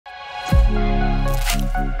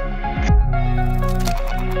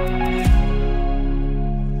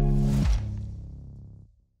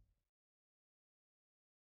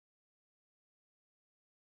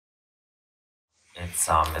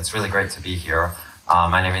It's really great to be here.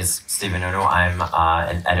 My name is Noonoo. I'm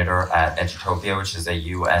an editor at Edutopia, which is a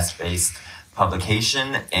US-based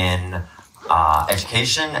publication in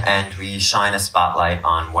education, and we shine a spotlight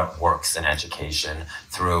on what works in education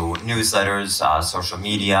through newsletters, social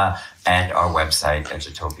media, and our website,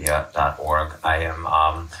 edutopia.org. I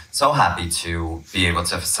am so happy to be able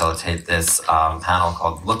to facilitate this panel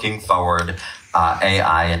called Looking Forward,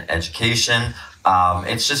 AI in Education.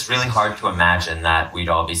 It's just really hard to imagine that we'd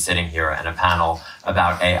all be sitting here in a panel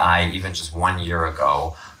about AI even just 1 year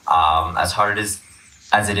ago. As hard as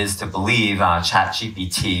it is to believe,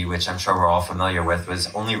 ChatGPT, which I'm sure we're all familiar with,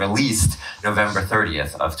 was only released November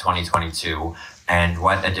 30th of 2022, and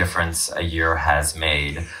what a difference a year has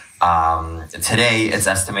made. Today, it's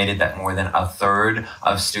estimated that more than a third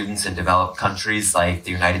of students in developed countries like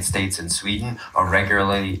the United States and Sweden are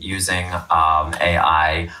regularly using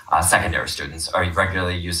AI. Secondary students are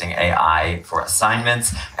regularly using AI for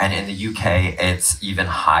assignments, and in the UK, it's even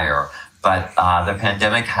higher. But the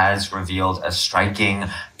pandemic has revealed a striking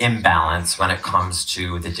imbalance when it comes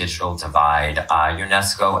to the digital divide.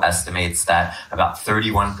 UNESCO estimates that about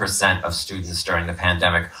 31% of students during the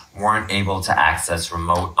pandemic weren't able to access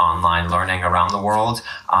remote online learning around the world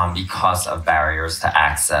because of barriers to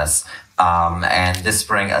access. And this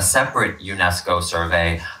spring, a separate UNESCO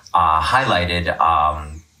survey highlighted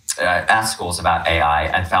asked schools about AI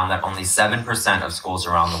and found that only 7% of schools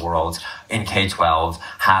around the world in K-12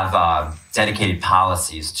 have dedicated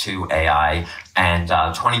policies to AI, and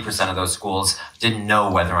 20% of those schools didn't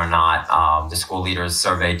know whether or not, the school leaders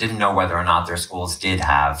surveyed didn't know whether or not their schools did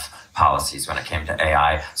have policies when it came to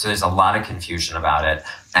AI. So there's a lot of confusion about it,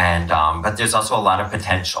 and but there's also a lot of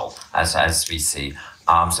potential as we see.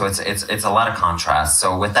 So it's a lot of contrast.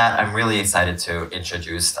 So with that, I'm really excited to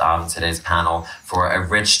introduce today's panel for a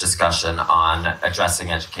rich discussion on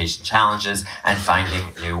addressing education challenges and finding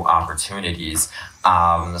new opportunities.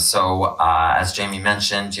 As Jamie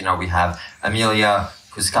mentioned, we have Emilia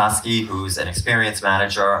Kuuskoski, who's an experience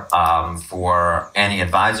manager for Annie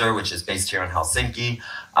Advisor, which is based here in Helsinki.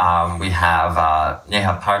 We have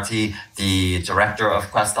Neha Parti, the director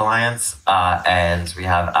of Quest Alliance, and we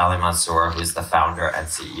have Mansour, who's the founder and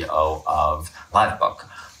CEO of Livebook.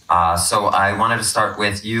 So I wanted to start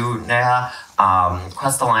with you, Neha.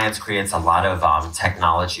 Quest Alliance creates a lot of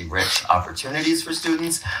technology-rich opportunities for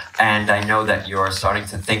students, and I know that you're starting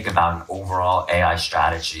to think about an overall AI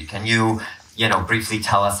strategy. Can you briefly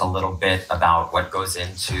tell us a little bit about what goes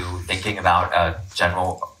into thinking about a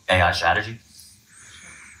general AI strategy?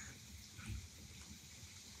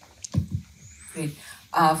 Great.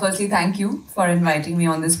 Firstly, thank you for inviting me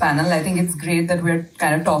on this panel. I think it's great that we're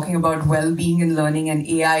kind of talking about well-being in learning and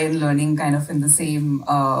AI in learning kind of in the same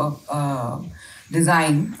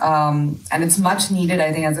design. And it's much needed,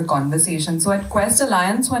 I think, as a conversation. So at Quest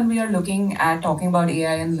Alliance, when we are looking at talking about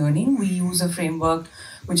AI in learning, we use a framework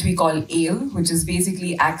which we call ALE, which is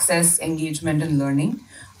basically access, engagement, and learning.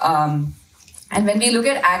 And when we look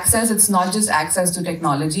at access, it's not just access to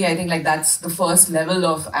technology. I think that's the first level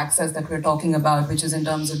of access that we're talking about, which is in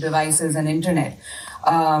terms of devices and internet.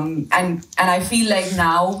 And I feel like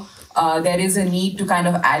now there is a need to kind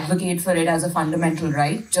of advocate for it as a fundamental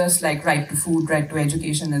right, just like right to food, right to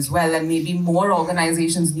education as well. And maybe more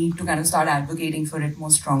organizations need to kind of start advocating for it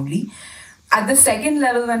more strongly. At the second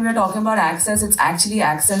level, when we're talking about access, it's actually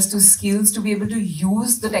access to skills to be able to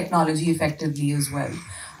use the technology effectively as well.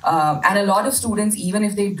 And a lot of students, even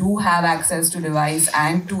if they do have access to device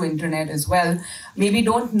and to internet as well, maybe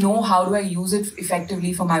don't know how do I use it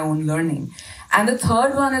effectively for my own learning. And the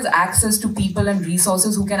third one is access to people and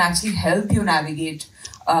resources who can actually help you navigate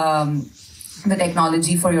the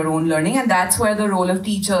technology for your own learning. And that's where the role of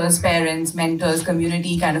teachers, parents, mentors,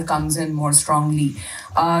 community kind of comes in more strongly.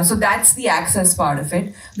 So that's the access part of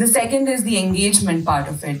it. The second is the engagement part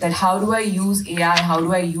of it, that how do I use AI, how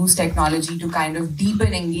do I use technology to kind of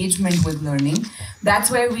deepen engagement with learning.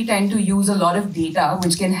 That's where we tend to use a lot of data,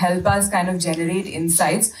 which can help us kind of generate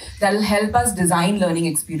insights that will help us design learning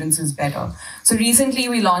experiences better. So recently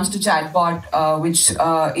we launched a chatbot, which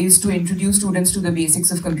is to introduce students to the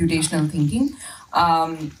basics of computational thinking.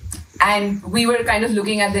 And we were kind of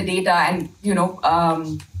looking at the data and,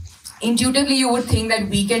 intuitively, you would think that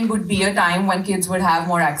weekend would be a time when kids would have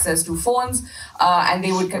more access to phones and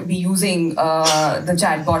they would be using the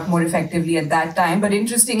chatbot more effectively at that time. But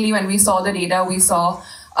interestingly, when we saw the data, we saw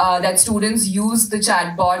that students use the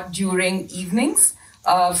chatbot during evenings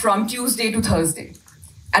from Tuesday to Thursday.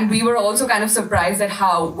 And we were also kind of surprised at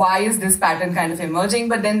why is this pattern kind of emerging?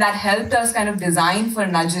 But then that helped us kind of design for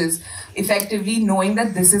nudges effectively, knowing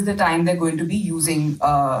that this is the time they're going to be using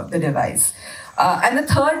the device. And the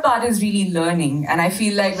third part is really learning. And I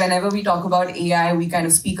feel like whenever we talk about AI, we kind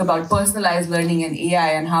of speak about personalized learning and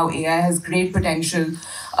AI and how AI has great potential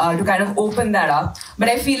to kind of open that up. But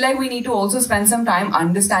I feel like we need to also spend some time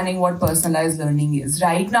understanding what personalized learning is.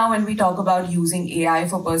 Right now, when we talk about using AI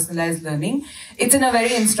for personalized learning, it's in a very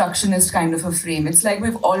instructionist kind of a frame. It's like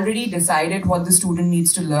we've already decided what the student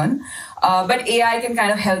needs to learn, but AI can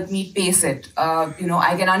kind of help me pace it.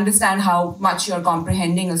 I can understand how much you're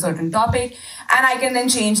comprehending a certain topic, and I can then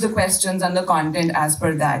change the questions and the content as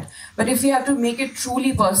per that. But if we have to make it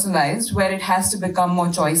truly personalized, where it has to become more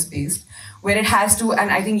choice-based, where it has to, and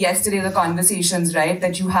I think yesterday the conversations, right,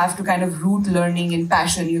 that you have to kind of root learning in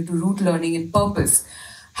passion, you have to root learning in purpose.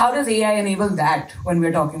 How does AI enable that when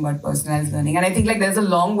we're talking about personalized learning? And I think like there's a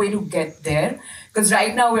long way to get there, because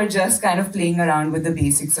right now we're just kind of playing around with the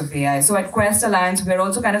basics of AI. So at Quest Alliance, we're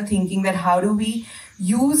also kind of thinking that how do we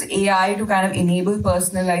use AI to kind of enable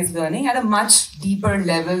personalized learning at a much deeper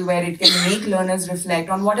level, where it can make learners reflect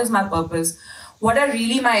on what is my purpose, what are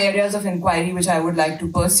really my areas of inquiry which I would like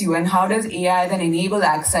to pursue, and how does AI then enable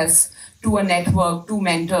access to a network, to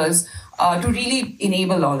mentors, to really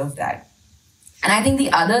enable all of that. And I think the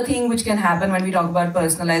other thing which can happen when we talk about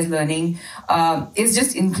personalized learning is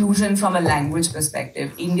just inclusion from a language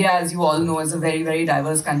perspective. India, as you all know, is a very, very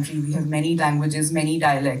diverse country. We have many languages, many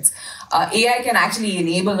dialects. AI can actually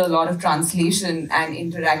enable a lot of translation and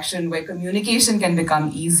interaction where communication can become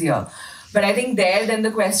easier. But I think there then the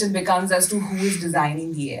question becomes as to who is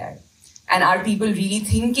designing the AI. And are people really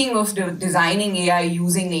thinking of designing AI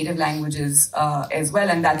using native languages as well?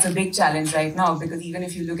 And that's a big challenge right now, because even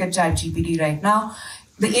if you look at ChatGPT right now,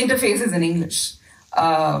 the interface is in English.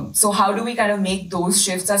 So how do we kind of make those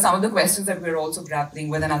shifts are some of the questions that we're also grappling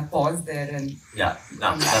with, and I'll pause there and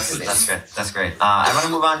that's great. That's great. I want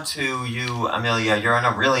to move on to you, Emilia. You're in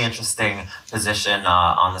a really interesting position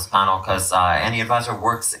on this panel, because Any Advisor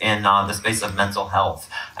works in the space of mental health,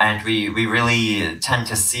 and we really tend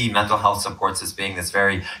to see mental health supports as being this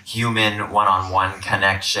very human, one-on-one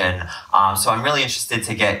connection. So I'm really interested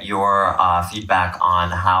to get your feedback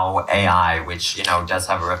on how AI, which does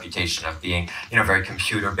have a reputation of being very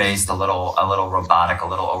computer-based, a little robotic, a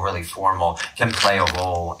little overly formal, can play a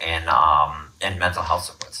role in mental health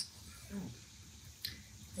supports.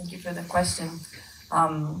 Thank you for the question.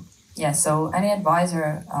 So Any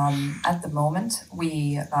Advisor, at the moment,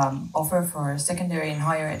 we offer for secondary and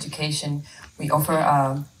higher education, we offer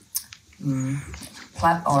a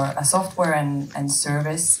software and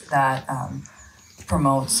service that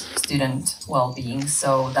promotes student well-being.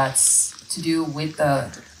 So that's to do with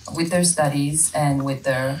their studies and with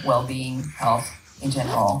their well-being, health in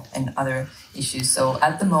general, and other issues. So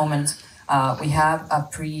at the moment, we have a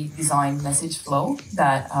pre-designed message flow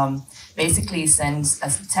that basically sends a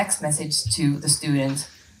text message to the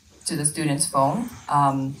student's phone,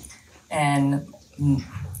 and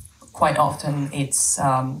quite often it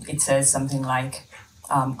says something like,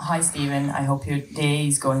 "Hi Stephen, I hope your day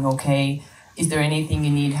is going okay. Is there anything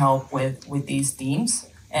you need help with these themes?"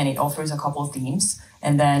 And it offers a couple of themes.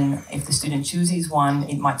 And then if the student chooses one,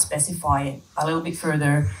 it might specify it a little bit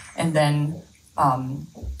further, and then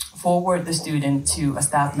forward the student to a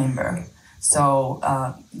staff member. So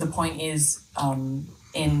the point is,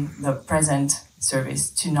 in the present service,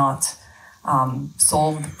 to not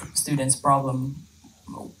solve the student's problem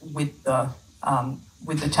with the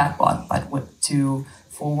chatbot, but to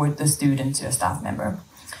forward the student to a staff member.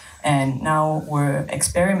 And now we're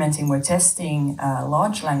experimenting, we're testing a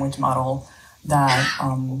large language model that,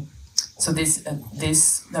 so this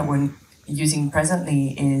that we're using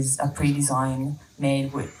presently is a pre-design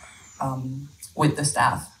made with the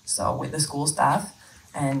staff, so with the school staff,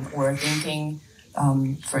 and we're thinking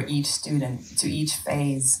for each student, to each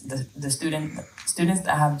phase, the students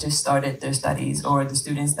that have just started their studies, or the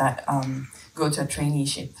students that go to a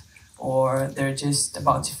traineeship, or they're just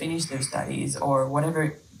about to finish their studies, or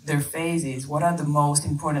whatever their phase is, what are the most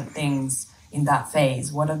important things in that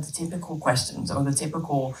phase? What are the typical questions or the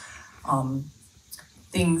typical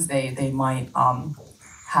things they might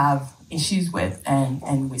have issues with,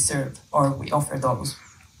 and we serve or we offer those.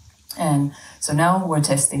 And so now we're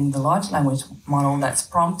testing the large language model that's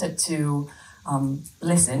prompted to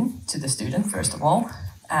listen to the student, first of all,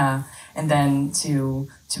 and then to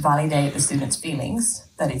validate the student's feelings,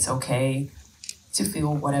 that it's okay to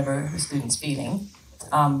feel whatever the student's feeling,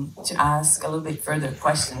 to ask a little bit further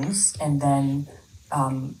questions, and then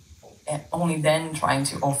only then trying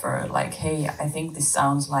to offer like, hey, I think this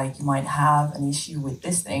sounds like you might have an issue with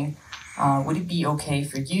this thing. Would it be okay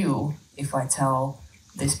for you if I tell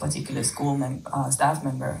this particular school staff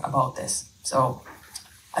member about this? So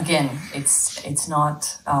again, it's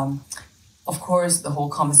not of course, the whole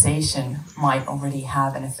conversation might already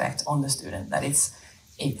have an effect on the student, that it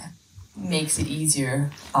makes it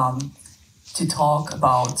easier to talk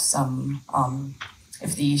about some,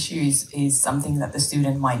 if the issue is something that the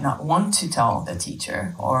student might not want to tell the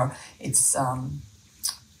teacher, or it's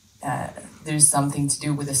there's something to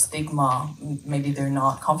do with a stigma, maybe they're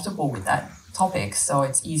not comfortable with that topic, so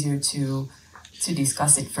it's easier to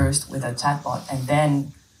discuss it first with a chatbot, and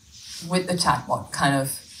then with the chatbot kind of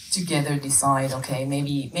together decide, okay,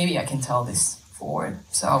 maybe I can tell this forward.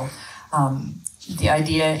 So the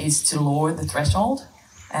idea is to lower the threshold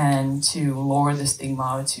and to lower the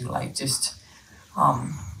stigma, to like just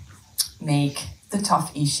make the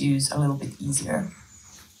tough issues a little bit easier.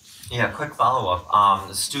 Yeah, quick follow-up.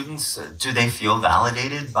 Students, do they feel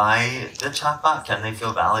validated by the chatbot? Can they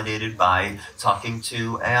feel validated by talking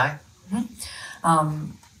to AI?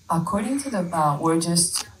 Mm-hmm. According to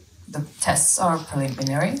the tests are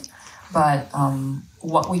preliminary, but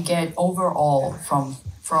what we get overall from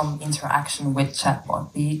interaction with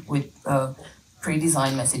chatbot, be it with the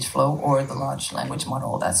pre-designed message flow or the large language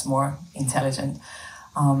model that's more intelligent,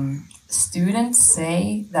 students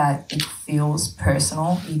say that it feels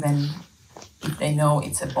personal even if they know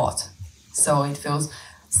it's a bot. So it feels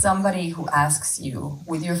somebody who asks you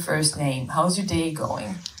with your first name, how's your day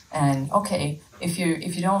going? And okay, if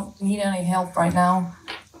you don't need any help right now,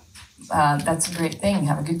 that's a great thing.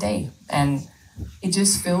 Have a good day. And it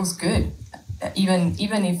just feels good, even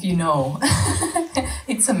if you know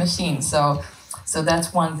it's a machine. So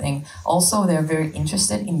that's one thing. Also, they're very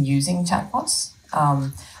interested in using chatbots.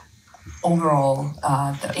 Overall,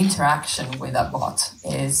 the interaction with a bot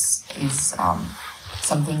is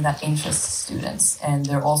something that interests students, and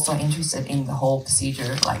they're also interested in the whole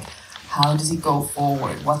procedure, like how does it go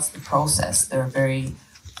forward? What's the process? They're very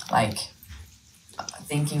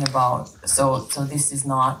thinking about. So this is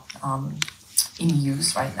not in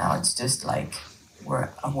use right now. It's just like we're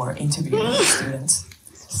interviewing students.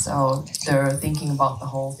 So they're thinking about the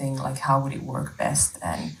whole thing, like how would it work best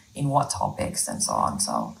and in what topics and so on.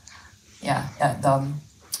 So yeah,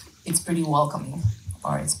 it's pretty welcoming,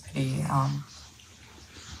 or it's pretty,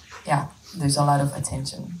 there's a lot of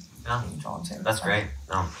attention being drawn to. That's great.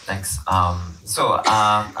 No, thanks. So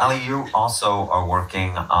Ali, you also are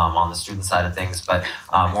working on the student side of things, but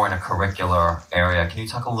more in a curricular area. Can you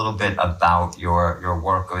talk a little bit about your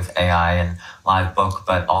work with AI and Livebook,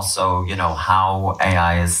 but also, how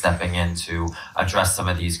AI is stepping in to address some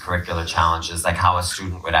of these curricular challenges, like how a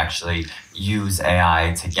student would actually use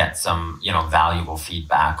AI to get some, valuable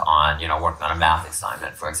feedback on, working on a math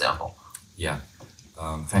assignment, for example? Yeah.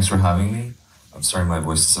 Thanks for having me. I'm sorry my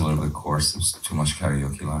voice is a little bit coarse. It was too much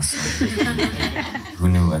karaoke last night. Who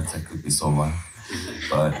knew that could be so bad?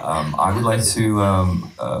 But I would like to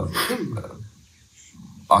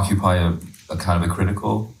occupy a kind of a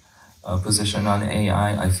critical position on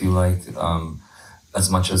AI. I feel like as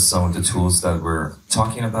much as some of the tools that we're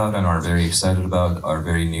talking about and are very excited about are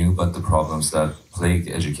very new, but the problems that plague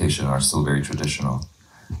education are still very traditional.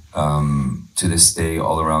 To this day,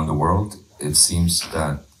 all around the world, it seems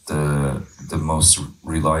that the most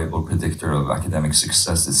reliable predictor of academic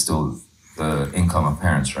success is still the income of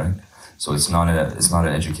parents, right? So it's not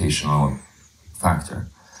an educational factor.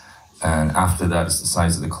 And after that is the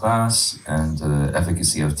size of the class and the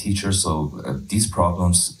efficacy of teachers. So these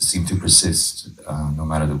problems seem to persist no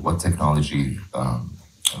matter what technology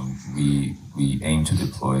we aim to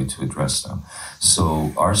deploy to address them.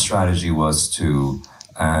 So our strategy was to,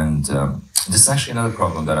 and this is actually another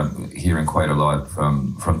problem that I'm hearing quite a lot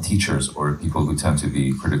from teachers or people who tend to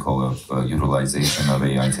be critical of utilization of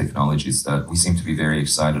AI technologies, that we seem to be very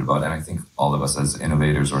excited about. And I think all of us as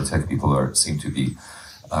innovators or tech people seem to be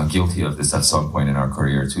guilty of this at some point in our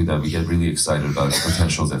career too, that we get really excited about the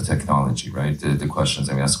potentials of technology, right? The questions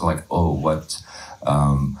that we ask, like, oh, what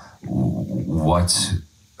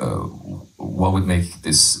would make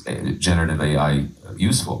this generative AI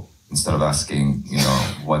useful? Instead of asking,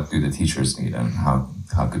 what do the teachers need and how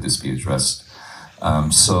could this be addressed?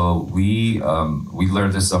 So we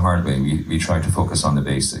learned this the hard way. We tried to focus on the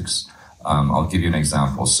basics. I'll give you an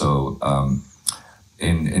example. So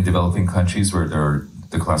in developing countries where the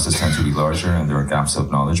classes tend to be larger and there are gaps of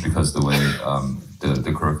knowledge because the way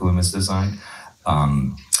the curriculum is designed,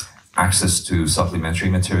 access to supplementary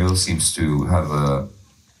materials seems to have a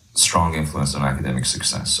strong influence on academic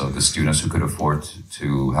success. So the students who could afford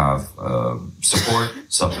to have support,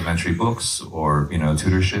 supplementary books, or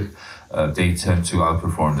tutorship, they tend to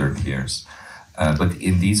outperform their peers. But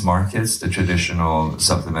in these markets, the traditional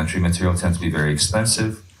supplementary material tends to be very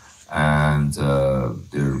expensive, and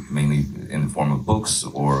they're mainly in the form of books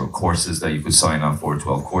or courses that you could sign up for,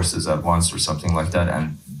 12 courses at once or something like that.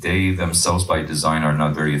 And they themselves by design are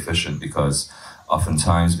not very efficient because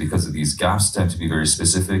oftentimes, because of these gaps, tend to be very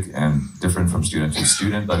specific and different from student to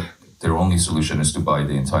student, but their only solution is to buy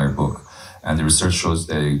the entire book. And the research shows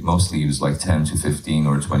they mostly use like 10 to 15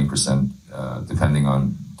 or 20%, depending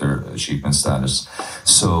on their achievement status.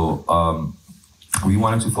 So we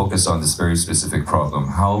wanted to focus on this very specific problem,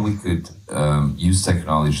 how we could use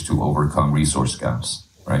technology to overcome resource gaps,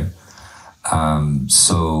 right?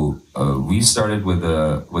 We started with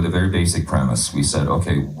a very basic premise. We said,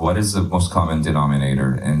 okay, what is the most common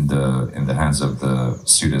denominator in the hands of the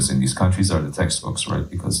students in these countries are the textbooks, right?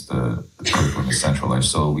 Because the curriculum is centralized.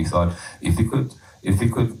 So we thought if we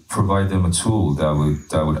could provide them a tool that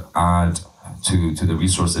would add to the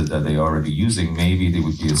resources that they are already using, maybe they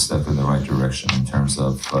would be a step in the right direction in terms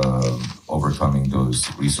of overcoming those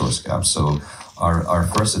resource gaps. So our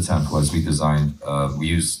first attempt was we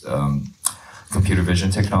used computer vision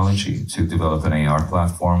technology to develop an AR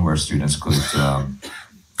platform where students could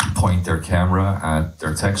point their camera at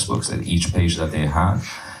their textbooks at each page that they had.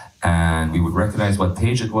 And we would recognize what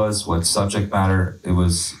page it was, what subject matter it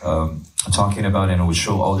was talking about, and it would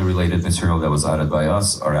show all the related material that was added by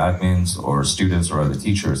us, our admins, or students, or other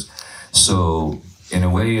teachers. So in a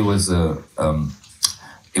way, it was a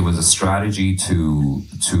strategy to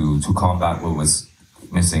combat what was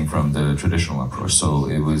missing from the traditional approach. So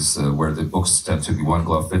it was where the books tend to be one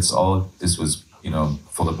glove fits all. This was,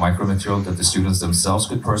 full of micro material that the students themselves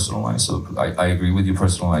could personalize. So I agree with you,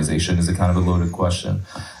 personalization is a kind of a loaded question,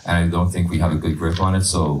 and I don't think we have a good grip on it.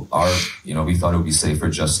 So we thought it would be safer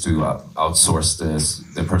just to outsource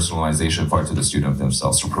the personalization part to the student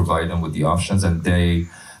themselves, to provide them with the options, and they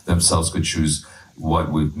themselves could choose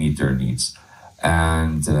what would meet their needs.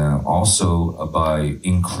 And also by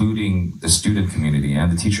including the student community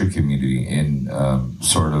and the teacher community in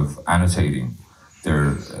sort of annotating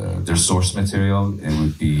their source material, it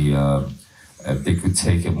would be they could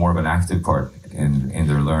take more of an active part in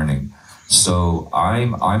their learning. So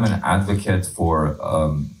I'm an advocate for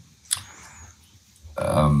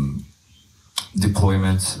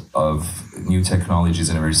deployment of new technologies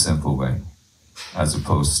in a very simple way, as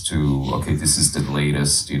opposed to, okay, this is the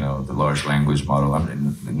latest, the large language model.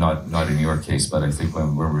 Not in your case, but I think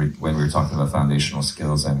when we're talking about foundational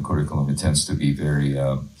skills and curriculum, it tends to be very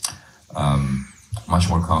much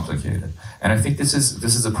more complicated. And I think this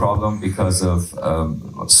is a problem because of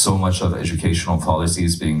so much of educational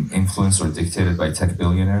policies being influenced or dictated by tech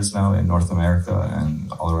billionaires now in North America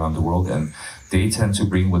and all around the world, and they tend to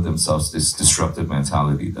bring with themselves this disruptive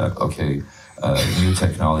mentality that, okay, new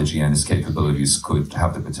technology and its capabilities could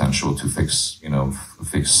have the potential to fix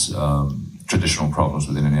traditional problems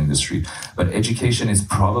within an industry. But education is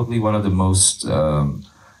probably one of the most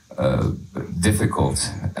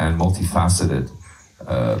difficult and multifaceted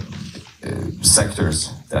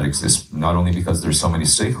sectors that exist, not only because there's so many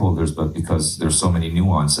stakeholders, but because there's so many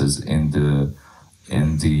nuances in the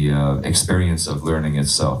experience of learning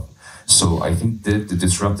itself. So I think the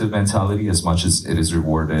disruptive mentality, as much as it is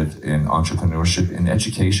rewarded in entrepreneurship, in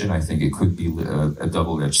education, I think it could be a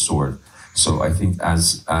double-edged sword. So I think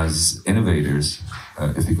as innovators,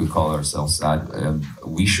 if we could call ourselves that,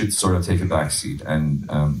 we should sort of take a backseat and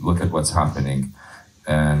look at what's happening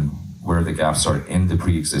and where the gaps are in the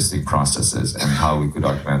pre-existing processes and how we could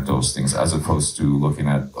augment those things, as opposed to looking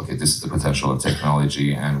at, okay, this is the potential of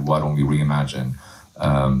technology and why don't we reimagine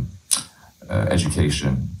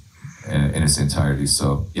education in its entirety.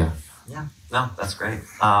 So yeah. No, that's great.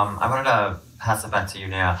 I wanted to pass it back to you,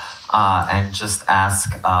 Neha, and just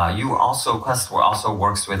ask, Quest also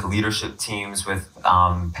works with leadership teams, with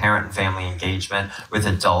parent and family engagement, with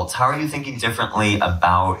adults. How are you thinking differently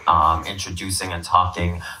about introducing and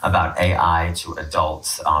talking about AI to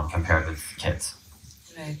adults compared with kids?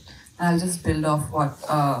 Right. I'll just build off what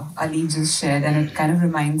Ali just shared, and it kind of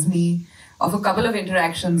reminds me of a couple of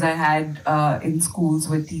interactions I had in schools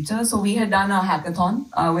with teachers. So we had done a hackathon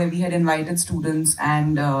where we had invited students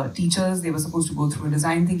and teachers. They were supposed to go through a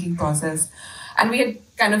design thinking process. And we had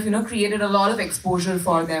kind of, created a lot of exposure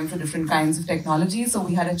for them for different kinds of technology. So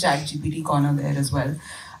we had a ChatGPT corner there as well.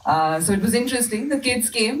 So it was interesting. The kids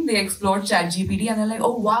came, they explored ChatGPT, and they're like,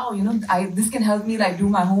 oh wow, this can help me do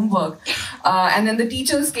my homework. And then the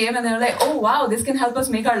teachers came and they were like, oh wow, this can help us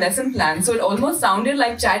make our lesson plan. So it almost sounded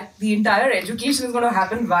like the entire education is going to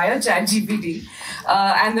happen via ChatGPT.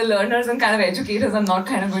 And the learners and kind of educators are not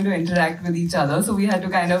kind of going to interact with each other. So we had to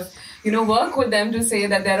kind of work with them to say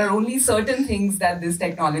that there are only certain things that this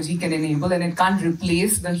technology can enable, and it can't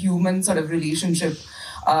replace the human sort of relationship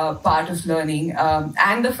part of learning,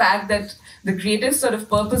 and the fact that the greatest sort of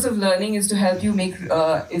purpose of learning is to help you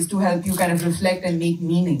kind of reflect and make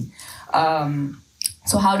meaning.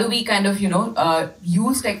 So how do we kind of,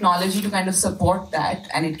 use technology to kind of support that?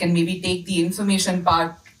 And it can maybe take the information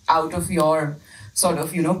part out of your sort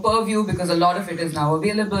of, purview, because a lot of it is now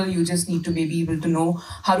available. You just need to maybe able to know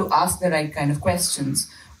how to ask the right kind of questions.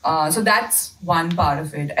 So that's one part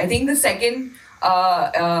of it. I think the second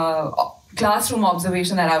classroom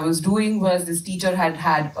observation that I was doing was this teacher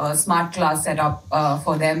had a smart class set up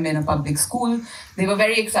for them in a public school. They were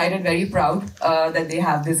very excited, very proud that they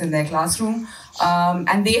have this in their classroom.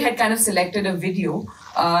 And they had kind of selected a video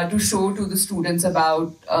to show to the students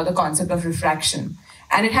about the concept of refraction.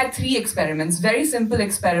 And it had 3 experiments, very simple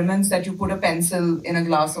experiments that you put a pencil in a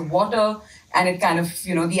glass of water and it kind of,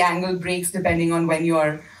 the angle breaks depending on when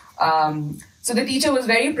you're... So the teacher was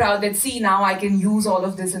very proud that, see, now I can use all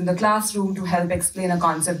of this in the classroom to help explain a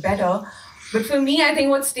concept better. But for me, I think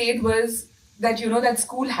what stayed was that, that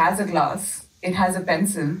school has a glass, it has a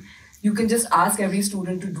pencil. You can just ask every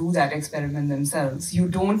student to do that experiment themselves. You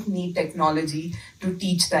don't need technology to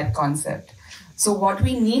teach that concept. So what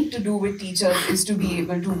we need to do with teachers is to be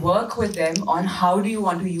able to work with them on how do you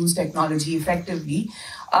want to use technology effectively,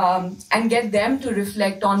 and get them to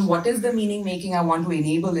reflect on what is the meaning making I want to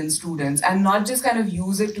enable in students, and not just kind of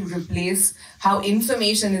use it to replace how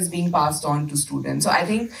information is being passed on to students. So I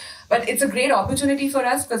think, but it's a great opportunity for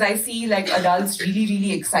us because I see like adults really,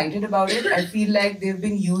 really excited about it. I feel like they've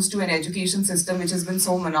been used to an education system which has been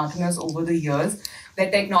so monotonous over the years,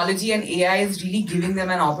 that technology and AI is really giving them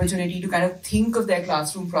an opportunity to kind of think of their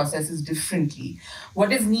classroom processes differently.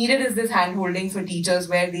 What is needed is this hand-holding for teachers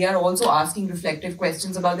where they are also asking reflective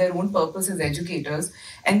questions about their own purpose as educators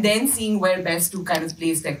and then seeing where best to kind of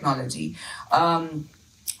place technology.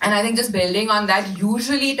 And I think just building on that,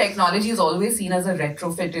 usually technology is always seen as a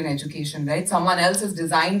retrofit in education, right? Someone else has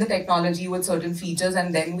designed the technology with certain features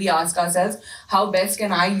and then we ask ourselves, how best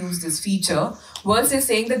can I use this feature? Versus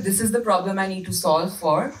saying that this is the problem I need to solve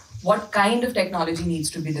for, what kind of technology needs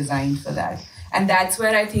to be designed for that? And that's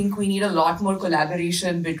where I think we need a lot more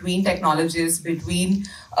collaboration between technologists, between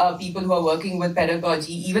people who are working with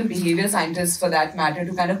pedagogy, even behavior scientists for that matter,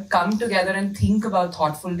 to kind of come together and think about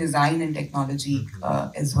thoughtful design and technology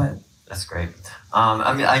as well. That's great.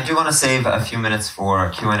 I do want to save a few minutes for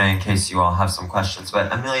Q&A in case you all have some questions.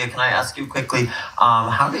 But Emilia, can I ask you quickly,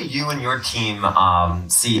 how do you and your team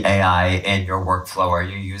see AI in your workflow? Are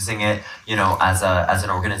you using it, as an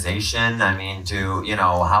organization? I mean,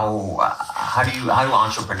 how do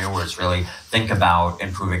entrepreneurs really think about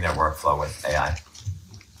improving their workflow with AI?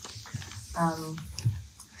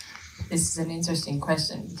 This is an interesting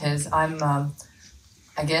question because I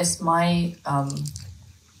guess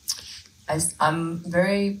I'm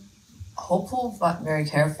very hopeful but very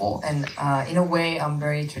careful, and in a way I'm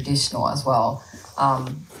very traditional as well.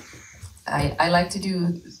 I like to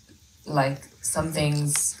do like some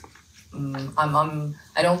things.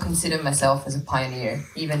 I don't consider myself as a pioneer,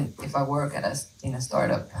 even if I work in a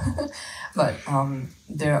startup. But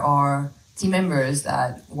there are team members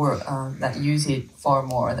that use it far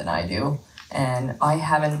more than I do, and I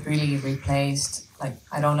haven't really replaced.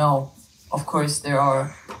 I don't know. Of course, there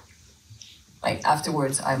are.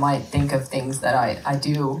 Afterwards, I might think of things that I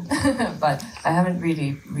do, but I haven't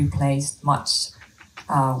really replaced much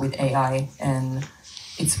with AI, and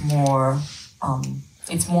it's more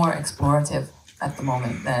explorative at the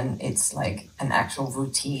moment than it's like an actual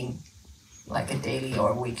routine, like a daily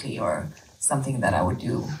or weekly or something that I would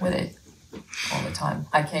do with it all the time.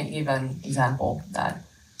 I can't give an example that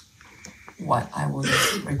what I would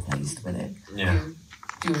have replaced with it. Yeah.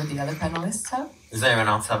 Do the other panelists have? Does anyone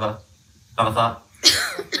else have a thought?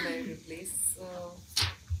 What can I replace?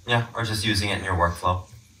 Yeah, or just using it in your workflow.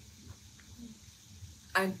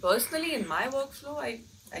 And personally, in my workflow, I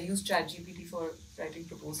use ChatGPT for writing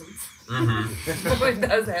proposals. Mm-hmm. It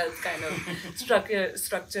does help kind of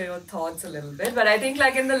structure your thoughts a little bit. But I think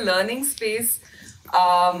like in the learning space,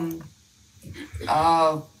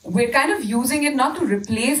 we're kind of using it not to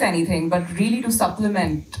replace anything, but really to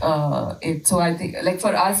supplement it. So I think like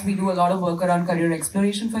for us, we do a lot of work around career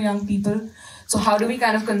exploration for young people. So how do we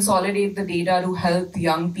kind of consolidate the data to help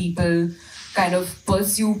young people kind of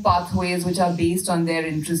pursue pathways which are based on their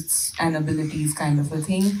interests and abilities, kind of a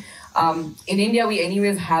thing. In India, we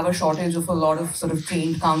anyways have a shortage of a lot of sort of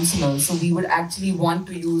trained counselors. So we would actually want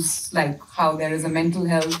to use like how there is a mental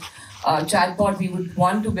health chatbot. We would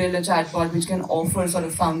want to build a chatbot which can offer sort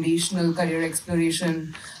of foundational career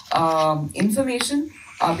exploration information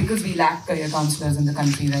because we lack career counselors in the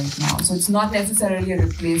country right now. So it's not necessarily a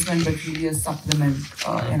replacement, but really a supplement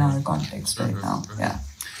in our context right now. Yeah.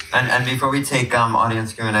 And before we take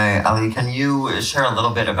audience Q&A, Ali, can you share a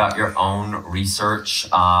little bit about your own research,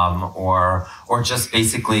 or just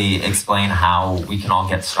basically explain how we can all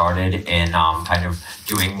get started in kind of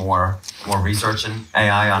doing more research in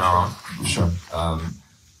AI on our own? Sure.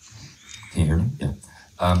 Can you hear me? Yeah.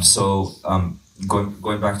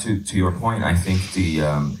 Going back to your point, I think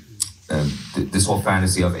this whole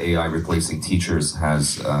fantasy of AI replacing teachers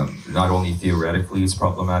has not only theoretically is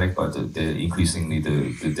problematic, but increasingly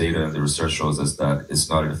the data and the research shows us that it's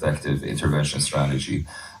not an effective intervention strategy.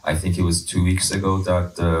 I think it was 2 weeks ago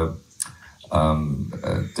that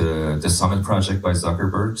the Summit project by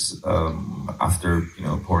Zuckerberg's, after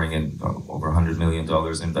pouring in over $100 million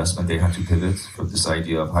investment, they had to pivot from this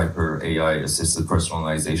idea of hyper AI assisted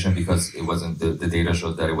personalization because it wasn't the data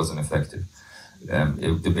showed that it wasn't effective.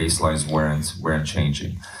 The baselines weren't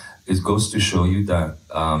changing. It goes to show you that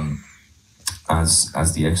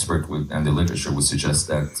as the expert and the literature would suggest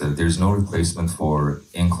that there's no replacement for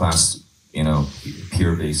in-class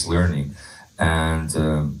peer-based learning. And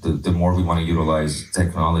the more we want to utilize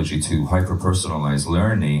technology to hyper-personalize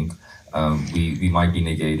learning, we might be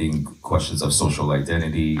negating questions of social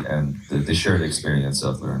identity and the shared experience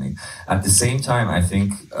of learning. At the same time, I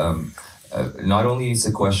think not only is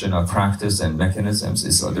a question of practice and mechanisms,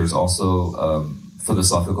 there's also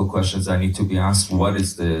philosophical questions that need to be asked. What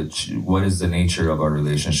is the nature of our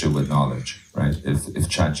relationship with knowledge, right? If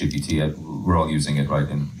ChatGPT, we're all using it, right,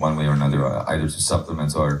 in one way or another, either to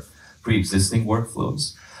supplement our pre-existing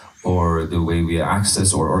workflows or the way we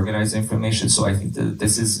access or organize information. So I think that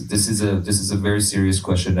this is a very serious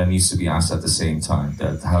question that needs to be asked at the same time.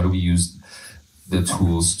 That how do we use the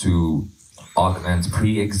tools to augment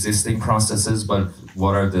pre-existing processes, but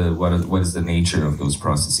what is the nature of those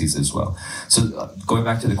processes as well? So going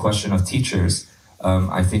back to the question of teachers,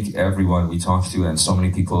 I think everyone we talk to and so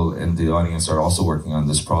many people in the audience are also working on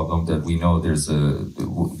this problem that we know there's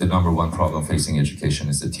the number one problem facing education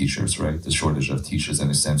is the teachers, right? The shortage of teachers,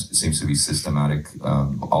 and it seems to be systematic.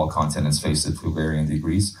 All continents face it to varying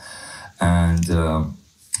degrees. And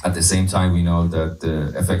at the same time, we know that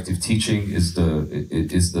effective teaching is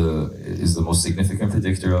the most significant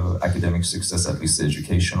predictor of academic success, at least the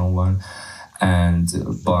educational one. And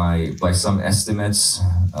by some estimates,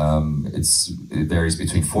 it varies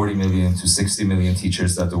between 40 million to 60 million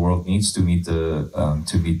teachers that the world needs to meet the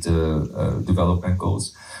development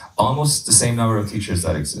goals. Almost the same number of teachers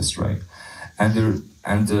that exist, right? And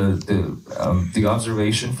the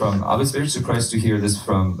observation from, I was very surprised to hear this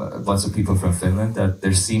from lots of people from Finland, that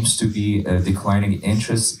there seems to be a declining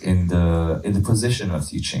interest in the position of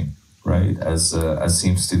teaching, right? As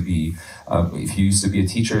seems to be, if you used to be a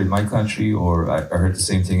teacher in my country, or I heard the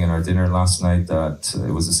same thing in our dinner last night, that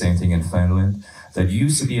it was the same thing in Finland, that you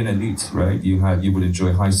used to be an elite, right? You would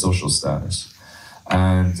enjoy high social status.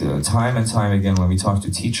 And time and time again, when we talk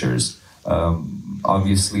to teachers,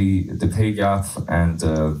 obviously the pay gap and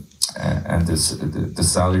the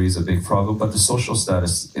salary is a big problem, but the social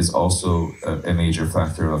status is also a major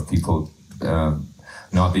factor of people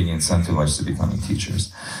not being incentivized to becoming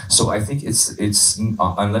teachers. So I think it's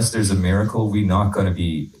unless there's a miracle, we're not going to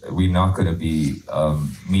be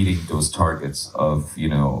meeting those targets of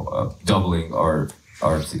doubling our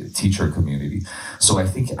teacher community. So I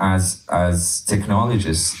think as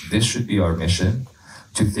technologists, this should be our mission,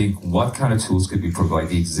 to think what kind of tools could we provide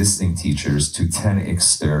the existing teachers to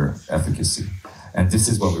 10x their efficacy. And this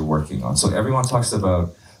is what we're working on. So everyone talks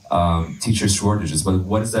about teacher shortages, but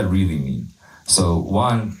what does that really mean? So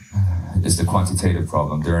one is the quantitative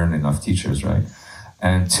problem. There aren't enough teachers, right?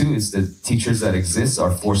 And two is that teachers that exist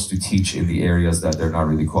are forced to teach in the areas that they're not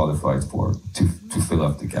really qualified for to fill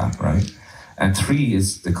up the gap, right? And three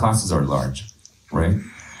is the classes are large, right?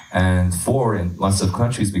 And four, in lots of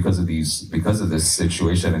countries, because of this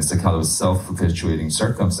situation, it's a kind of self-perpetuating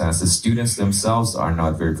circumstance. The students themselves are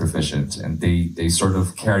not very proficient, and they sort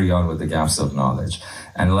of carry on with the gaps of knowledge.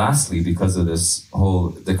 And lastly, because of this whole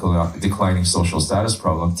declining social status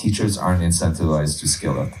problem, teachers aren't incentivized to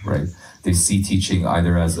skill up, right? They see teaching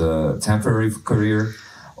either as a temporary career,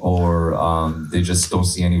 or they just don't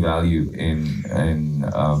see any value in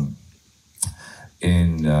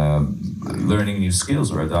learning new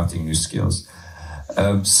skills or adopting new skills.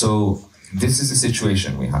 So this is the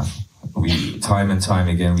situation we have. Time and time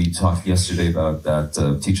again, we talked yesterday about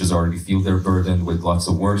that teachers already feel they're burdened with lots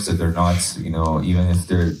of work, so they're not, even if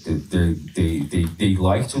they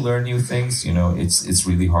like to learn new things, it's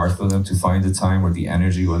really hard for them to find the time or the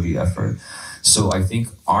energy or the effort. So I think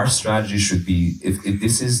our strategy should be, if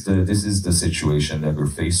this is the situation that we're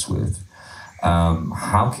faced with,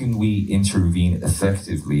 how can we intervene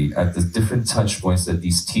effectively at the different touch points that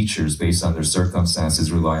these teachers, based on their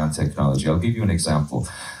circumstances, rely on technology? I'll give you an example.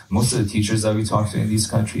 Most of the teachers that we talk to in these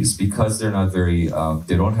countries, because they're not very,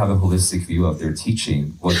 they don't have a holistic view of their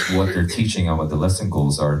teaching, what they're teaching and what the lesson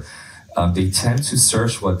goals are, they tend to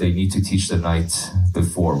search what they need to teach the night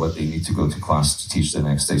before, what they need to go to class to teach the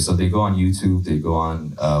next day. So they go on YouTube, they go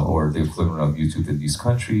on, or the equivalent of YouTube in these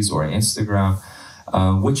countries, or Instagram,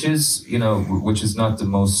 which is, you know, which is not the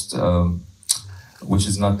most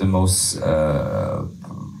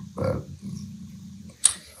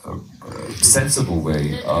sensible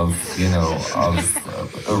way of, you know, of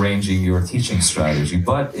arranging your teaching strategy,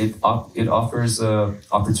 but it offers a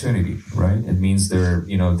opportunity, right? It means they're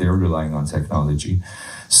relying on technology.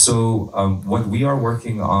 So what we are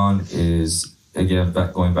working on is, again,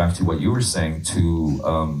 going back to what you were saying,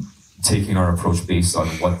 to taking our approach based on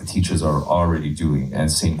what the teachers are already doing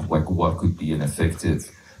and seeing like what could be an effective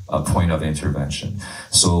point of intervention.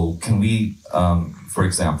 So can we, for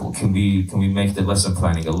example, can we make the lesson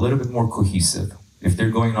planning a little bit more cohesive? If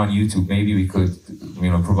they're going on YouTube, maybe we could,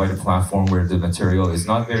 you know, provide a platform where the material is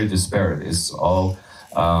not very disparate. It's all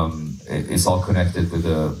connected with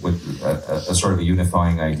a sort of a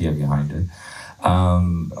unifying idea behind it.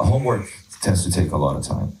 Homework tends to take a lot of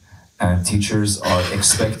time, and teachers are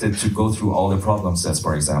expected to go through all the problem sets,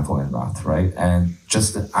 for example, in math, right? And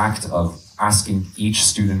just the act of asking each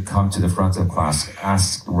student come to the front of class,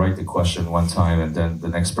 write the question one time, and then the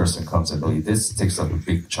next person comes and this takes up a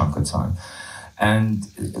big chunk of time. And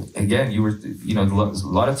again, a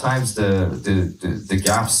lot of times the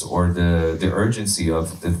gaps or the urgency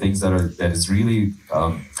of the things that is really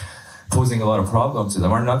posing a lot of problems to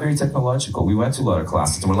them are not very technological. We went to a lot of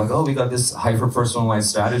classes and we're like, oh, we got this hyper-personalized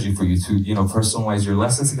strategy for you to, you know, personalize your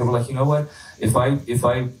lessons. And they were like, you know what? If I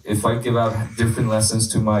give out different lessons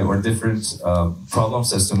to or different problem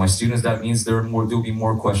sets to my students, that means there'll be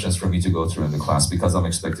more questions for me to go through in the class because I'm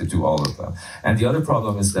expected to do all of them. And the other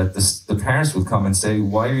problem is that the parents would come and say,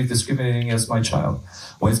 why are you discriminating against my child?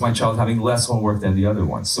 Why is my child having less homework than the other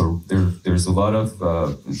one? So there's a lot of,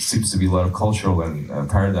 it seems to be a lot of cultural and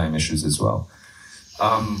paradigm issues as well.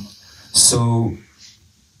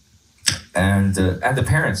 And the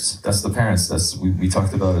parents, that's the parents, we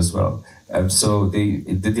talked about as well. So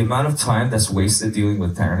the amount of time that's wasted dealing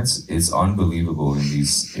with parents is unbelievable in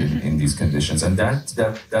these conditions, and that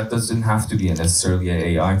doesn't have to be necessarily an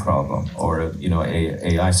AI problem or a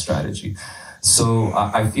AI strategy. So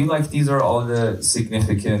I feel like these are all the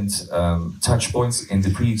significant touch points in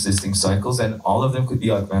the pre-existing cycles, and all of them could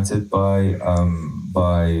be augmented by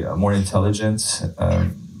a more intelligent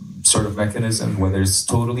sort of mechanism, whether it's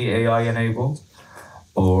totally AI enabled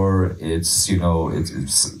or it's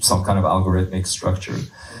some kind of algorithmic structure.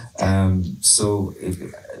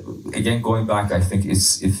 Again, going back, I think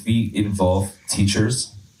it's if we involve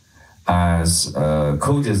teachers as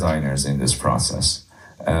co-designers in this process,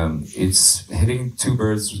 it's hitting two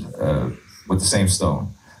birds with the same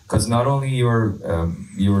stone, because not only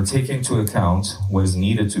you're taking into account what is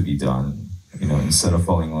needed to be done, instead of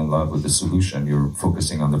falling in love with the solution, you're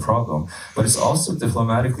focusing on the problem. But it's also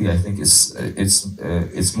diplomatically, I think,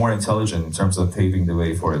 it's more intelligent in terms of paving the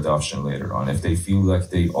way for adoption later on. If they feel like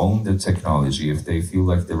they own the technology, if they feel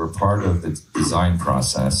like they were part of the design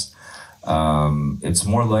process, it's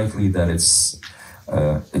more likely that it's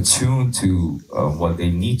attuned to what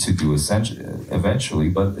they need to do eventually,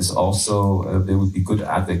 but it's also, they would be good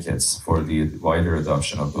advocates for the wider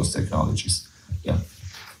adoption of those technologies. Yeah.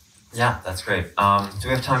 Yeah, that's great. Do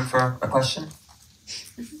we have time for a question?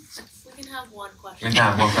 We can have one question. We can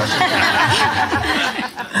have one question.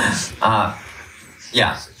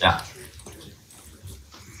 Yeah.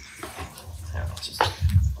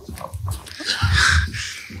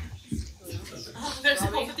 There's a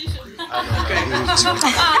competition. Okay,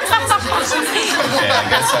 I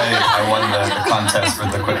guess I won the contest for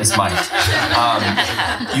the quickest mic.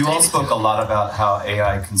 You all spoke a lot about how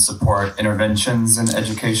AI can support interventions in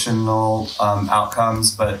educational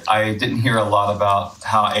outcomes, but I didn't hear a lot about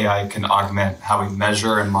how AI can augment how we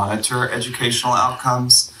measure and monitor educational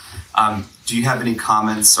outcomes. Do you have any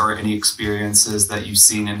comments or any experiences that you've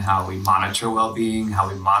seen in how we monitor well-being, how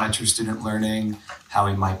we monitor student learning, how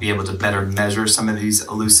we might be able to better measure some of these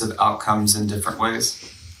elusive outcomes in different ways?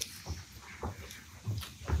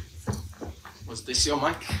 Was this your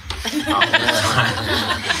mic?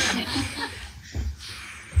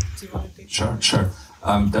 Sure.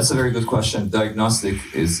 That's a very good question. Diagnostic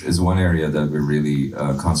is one area that we're really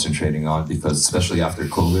concentrating on, because especially after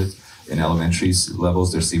COVID, in elementary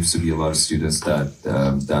levels, there seems to be a lot of students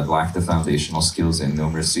that lack the foundational skills in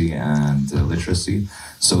numeracy and literacy.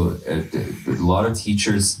 So a lot of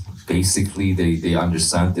teachers, basically, they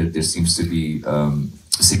understand that there seems to be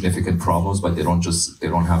significant problems, but they don't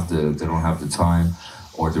have the time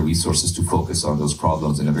or the resources to focus on those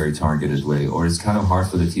problems in a very targeted way. Or it's kind of hard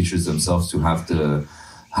for the teachers themselves to have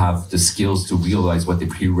the skills to realize what the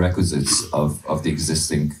prerequisites of the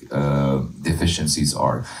existing deficiencies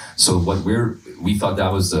are. So we thought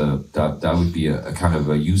that would be a kind of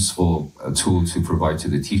a useful tool to provide to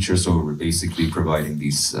the teacher. So we're basically providing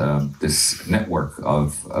this network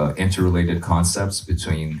of interrelated concepts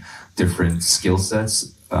between different skill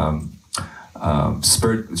sets,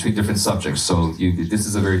 spurred between different subjects. So this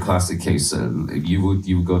is a very classic case. You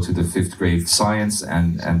would go to the 5th grade science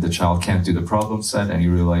and the child can't do the problem set, and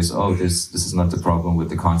you realize, oh, this is not the problem with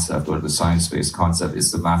the concept or the science-based concept.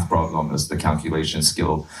 It's the math problem. It's the calculation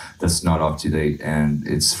skill that's not up to date, and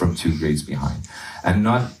it's from 2 grades behind. And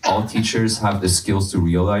not all teachers have the skills to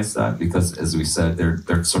realize that, because, as we said,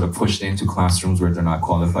 they're sort of pushed into classrooms where they're not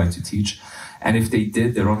qualified to teach. And if they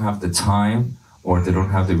did, they don't have the time or they don't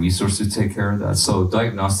have the resources to take care of that. So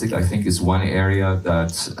diagnostic, I think, is one area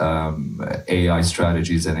that AI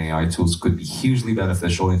strategies and AI tools could be hugely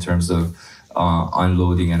beneficial in terms of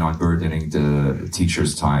unloading and unburdening the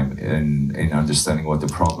teacher's time in understanding what the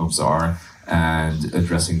problems are and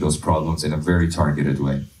addressing those problems in a very targeted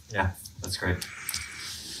way. Yeah, that's great.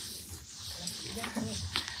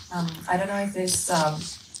 I don't know if this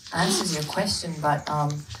answers your question, but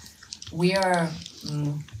we're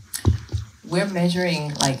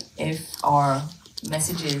measuring, like, if our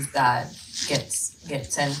messages that get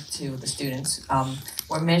sent to the students,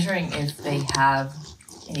 we're measuring if they have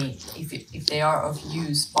any, if they are of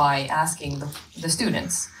use by asking the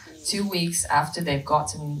students. 2 weeks after they've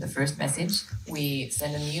gotten the first message, we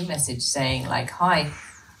send a new message saying, like, hi,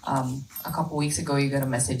 a couple weeks ago you got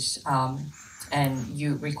a message and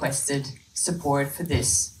you requested support for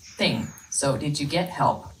this thing. So did you get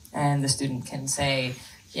help? And the student can say,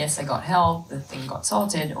 yes, I got help, the thing got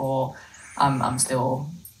sorted, or I'm still,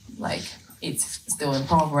 like, it's still in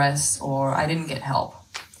progress, or I didn't get help.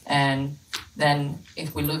 And then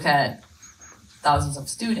if we look at thousands of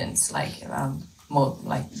students, like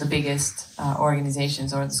the biggest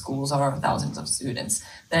organizations or the schools are thousands of students,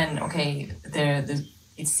 then okay,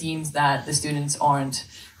 it seems that the students aren't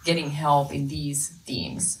getting help in these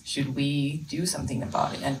themes. Should we do something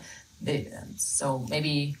about it? And so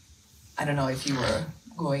maybe, I don't know if you were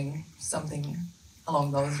going something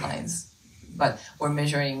along those lines, but we're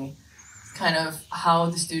measuring kind of how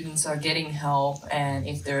the students are getting help and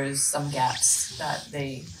if there's some gaps that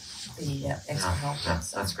they need extra help.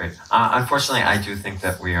 That's great. Unfortunately, I do think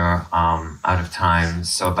that we are out of time.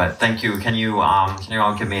 So, but thank you. Can you all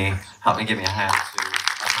help me give me a hand to